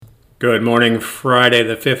Good morning, Friday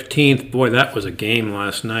the 15th. Boy, that was a game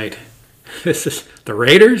last night. This is the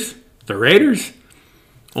Raiders? The Raiders?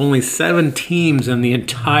 Only 7 teams in the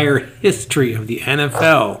entire history of the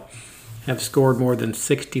NFL have scored more than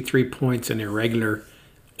 63 points in a regular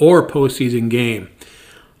or postseason game.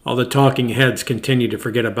 All the talking heads continue to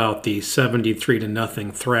forget about the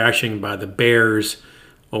 73-0 thrashing by the Bears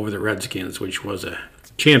over the Redskins, which was a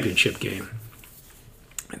championship game.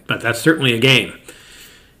 But that's certainly a game.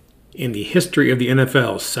 In the history of the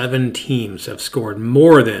NFL, 7 teams have scored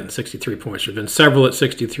more than 63 points. There have been several at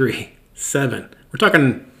 63. 7. We're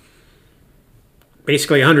talking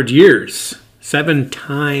basically 100 years. 7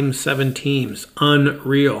 times 7 teams.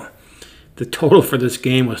 Unreal. The total for this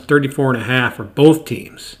game was 34.5 for both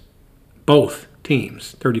teams. Both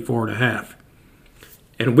teams, 34.5.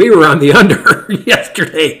 And we were on the under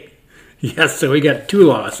yesterday. Yes, so we got 2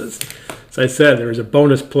 losses. As I said, there was a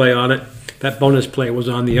bonus play on it. That bonus play was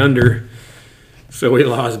on the under, so we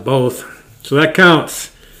lost both. So that counts,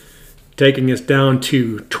 taking us down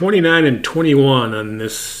to 29-21 on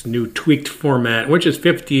this new tweaked format, which is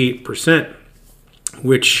 58%,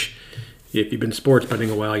 which, if you've been sports betting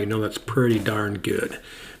a while, you know that's pretty darn good.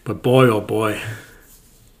 But boy, oh boy,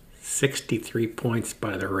 63 points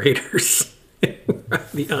by the Raiders.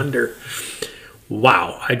 The under.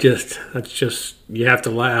 Wow, that's just, you have to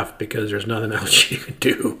laugh because there's nothing else you can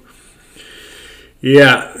do.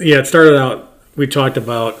 Yeah, it started out, we talked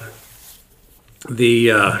about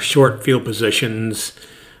the short field positions,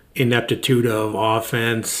 ineptitude of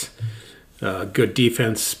offense, good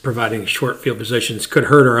defense providing short field positions could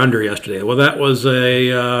hurt our under yesterday. Well, that was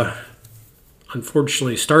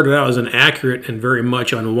unfortunately started out as an accurate and very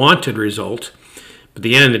much unwanted result. But at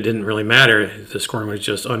the end, it didn't really matter. The scoring was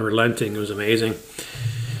just unrelenting. It was amazing.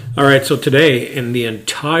 All right, so today in the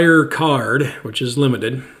entire card, which is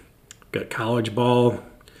limited, got college ball,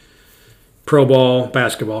 pro ball,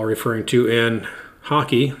 basketball referring to, and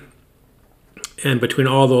hockey. And between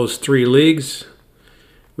all those 3 leagues,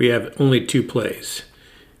 we have only 2 plays.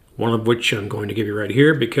 One of which I'm going to give you right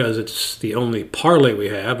here because it's the only parlay we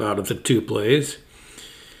have out of the 2 plays.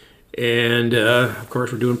 And, of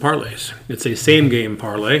course, we're doing parlays. It's a same-game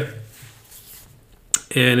parlay.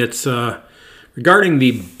 And it's regarding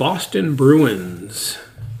the Boston Bruins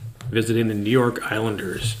visiting the New York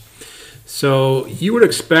Islanders. So you would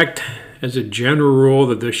expect, as a general rule,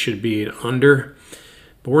 that this should be an under.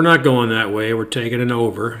 But we're not going that way. We're taking an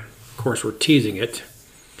over. Of course, we're teasing it.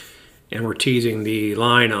 And we're teasing the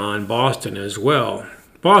line on Boston as well.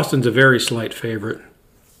 Boston's a very slight favorite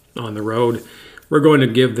on the road. We're going to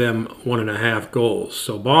give them 1.5 goals.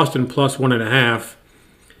 So Boston plus 1.5.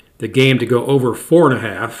 The game to go over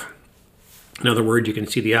 4.5. In other words, you can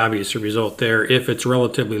see the obvious result there. If it's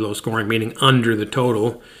relatively low scoring, meaning under the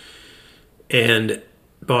total, and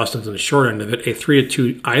Boston's on the short end of it, a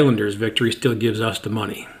 3-2 Islanders victory still gives us the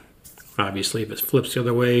money. Obviously, if it flips the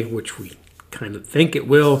other way, which we kind of think it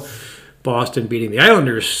will, Boston beating the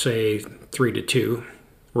Islanders, say 3-2,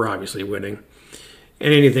 we're obviously winning.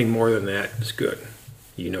 And anything more than that is good.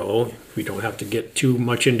 You know, we don't have to get too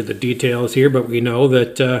much into the details here, but we know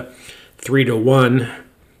that 3-1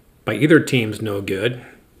 by either team's no good.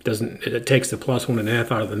 It takes the plus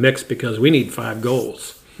 1.5 out of the mix because we need 5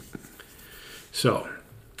 goals. So,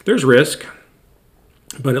 there's risk,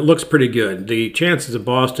 but it looks pretty good. The chances of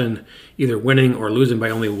Boston either winning or losing by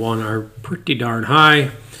only 1 are pretty darn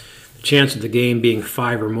high. The chance of the game being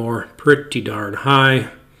 5 or more, pretty darn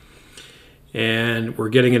high. And we're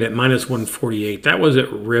getting it at minus 148. That was at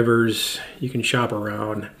Rivers. You can shop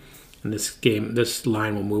around. And this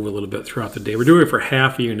line will move a little bit throughout the day. We're doing it for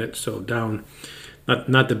half unit, so down,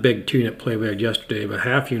 not the big 2-unit play we had yesterday, but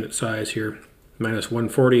half unit size here, minus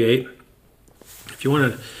 148. If you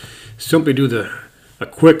want to simply do a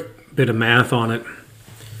quick bit of math on it,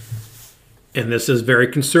 and this is very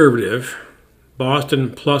conservative,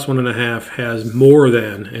 Boston plus 1.5 has more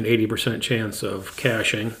than an 80% chance of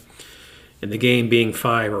cashing, and the game being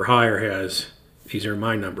 5 or higher has, these are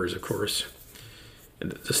my numbers, of course,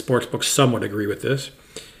 and the sportsbooks somewhat agree with this,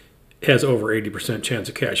 has over 80% chance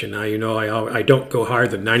of cashing. Now, you know, I don't go higher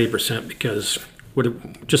than 90% because,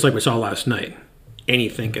 just like we saw last night,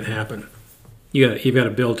 anything can happen. You've got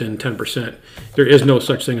a built-in 10%. There is no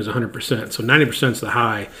such thing as 100%. So 90% is the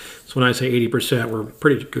high. So when I say 80%, we're a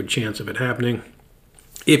pretty good chance of it happening.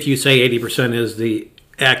 If you say 80% is the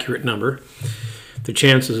accurate number, the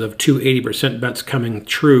chances of 2 80% bets coming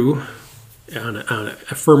true on an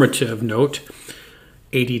affirmative note,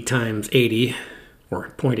 80 times 80,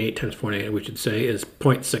 or 0.8 times 0.8, we should say, is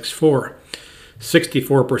 0.64.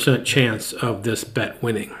 64% chance of this bet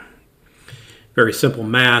winning. very simple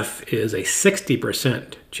math is a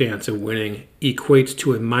 60% chance of winning equates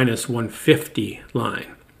to a minus 150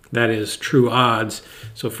 line. That is true odds.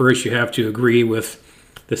 So first you have to agree with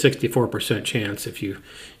the 64% chance. If you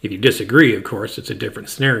disagree, of course, it's a different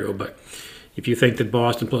scenario. But if you think that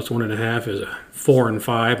Boston plus 1.5 is a 4 and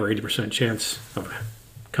 5 or 80% chance of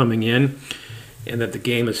coming in, and that the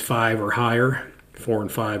game is 5 or higher, 4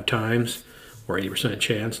 and 5 times, or 80%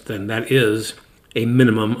 chance, then that is a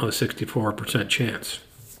minimum of 64% chance.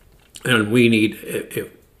 And we need,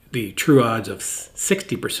 if the true odds of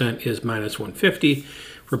 60% is minus 150,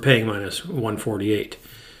 we're paying minus 148.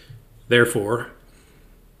 Therefore,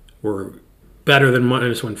 we're better than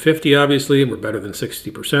minus 150, obviously. We're better than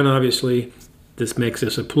 60%, obviously. This makes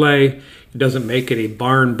this a play. It doesn't make it a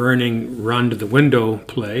barn-burning run-to-the-window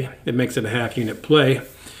play. It makes it a half-unit play.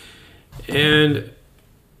 And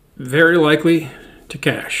very likely to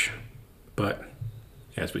cash. But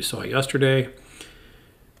as we saw yesterday,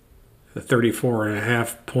 the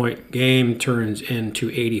 34.5-point game turns into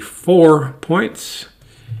 84 points.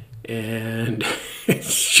 And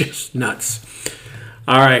it's just nuts.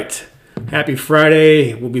 All right. Happy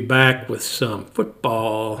Friday. We'll be back with some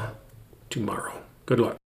football tomorrow. Good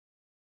luck.